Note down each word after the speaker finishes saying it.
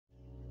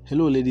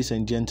Hello ladies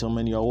and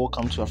gentlemen, you are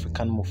welcome to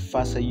African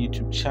Mufasa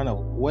YouTube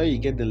channel where you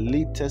get the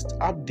latest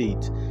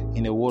update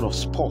in the world of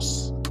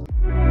sports.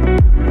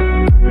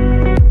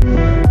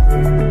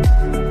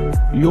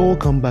 You're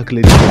welcome back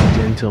ladies and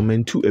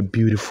gentlemen to a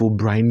beautiful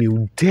brand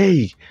new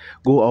day.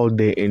 Go out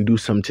there and do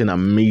something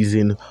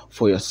amazing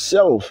for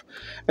yourself.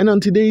 And on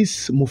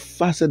today's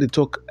Mufasa the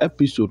Talk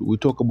episode, we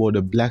talk about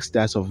the Black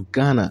Stars of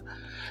Ghana.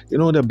 You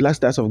know, the Black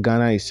Stars of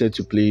Ghana is set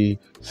to play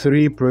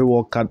 3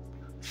 pre-World Cup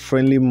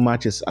friendly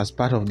matches as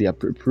part of their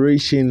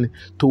preparation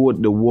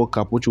toward the World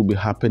Cup, which will be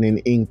happening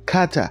in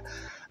Qatar.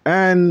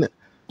 And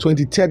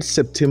 23rd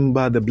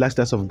September, the Black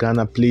Stars of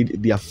Ghana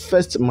played their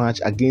first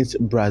match against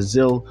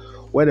Brazil,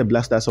 where the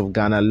Black Stars of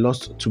Ghana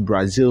lost to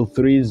Brazil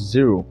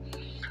 3-0.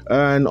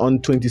 And on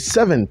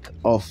 27th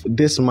of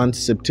this month,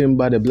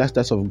 September, the Black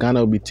Stars of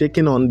Ghana will be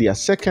taking on their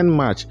second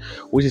match,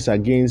 which is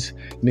against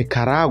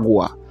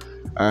Nicaragua.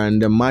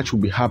 And the match will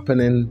be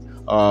happening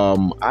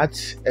at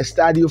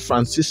Estadio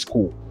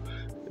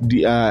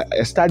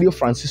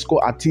Francisco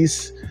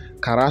Artis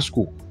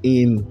Carrasco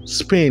in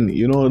Spain.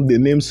 You know, the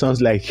name sounds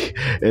like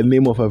a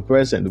name of a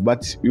person,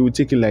 but we will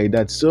take it like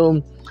that.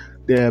 So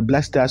the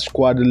Black Star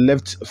squad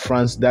left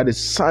France, that is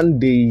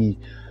Sunday,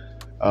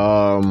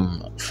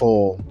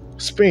 for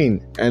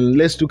Spain. And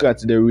let's look at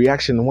the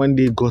reaction when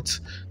they got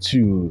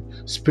to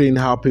Spain,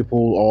 how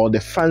people or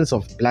the fans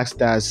of Black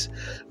Stars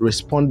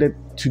responded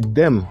to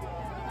them.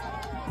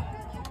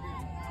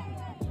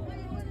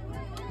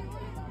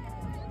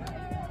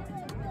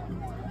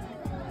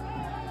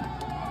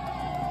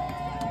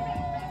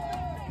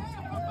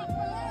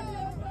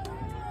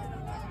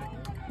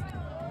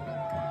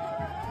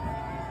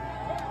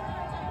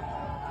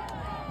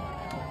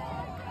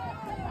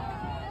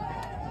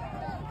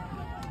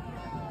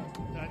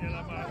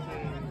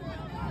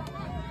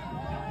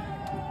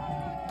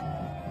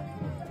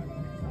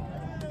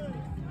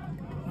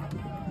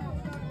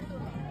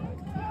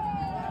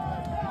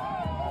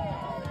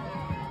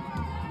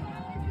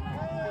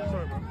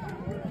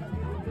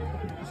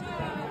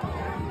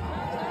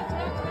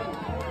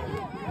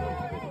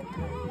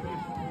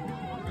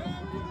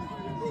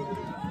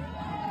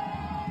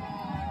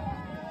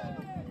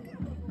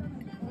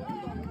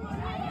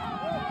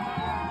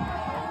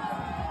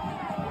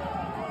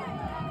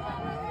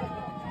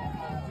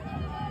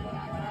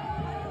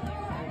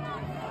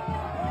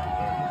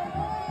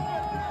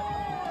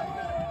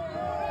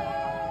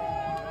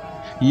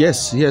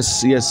 Yes.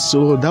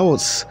 So that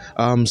was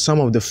some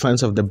of the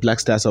fans of the Black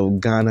Stars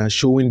of Ghana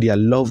showing their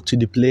love to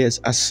the players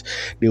as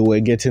they were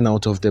getting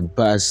out of the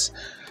bus.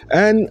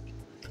 And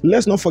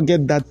let's not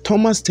forget that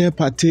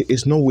Partey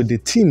is not with the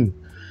team.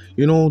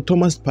 You know,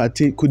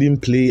 Partey couldn't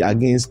play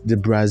against the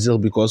Brazil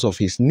because of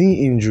his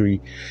knee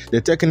injury.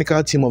 The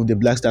technical team of the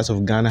Black Stars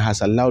of Ghana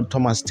has allowed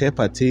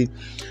Partey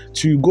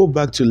to go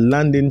back to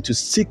London to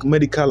seek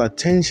medical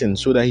attention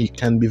so that he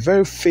can be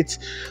very fit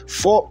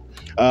for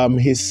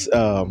his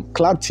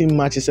club team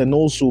matches and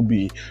also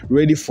be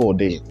ready for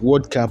the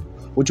World Cup,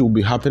 which will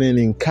be happening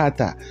in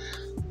Qatar.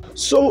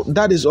 So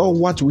that is all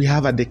what we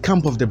have at the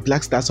camp of the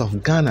Black Stars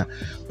of Ghana.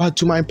 But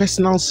to my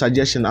personal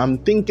suggestion, I'm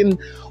thinking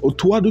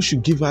Otuado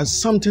should give us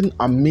something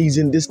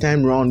amazing this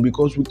time round,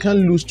 because we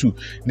can't lose to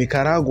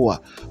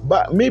Nicaragua.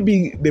 But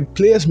maybe the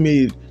players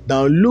may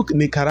now look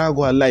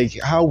Nicaragua like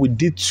how we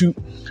did to,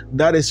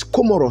 that is,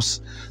 Comoros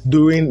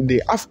during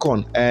the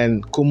AFCON,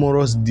 and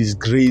Comoros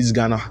disgraced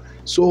Ghana.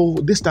 So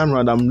this time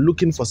around, I'm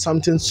looking for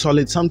something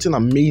solid, something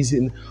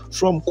amazing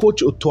from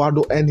Coach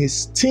Otuado and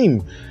his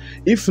team.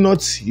 If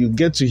not, you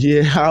get to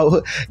hear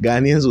how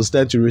Ghanaians will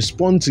start to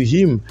respond to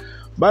him.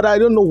 But I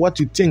don't know what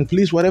you think.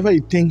 Please, whatever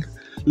you think,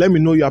 let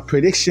me know your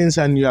predictions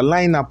and your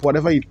lineup,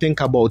 whatever you think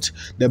about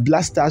the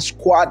Black Star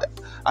squad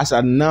as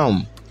of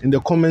now, in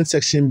the comment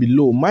section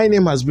below. My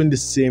name has been the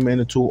same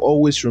and it will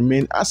always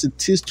remain as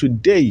it is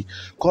today.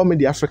 Call me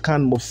the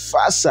African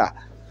Mufasa.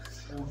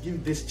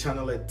 Give this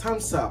channel a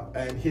thumbs up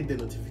and hit the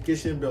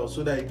notification bell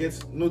so that you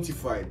get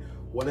notified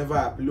whenever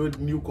I upload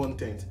new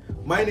content.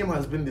 My name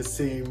has been the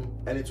same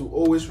and it will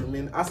always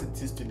remain as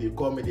it is today.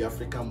 Call me the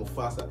African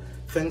Mufasa.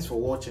 Thanks for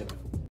watching.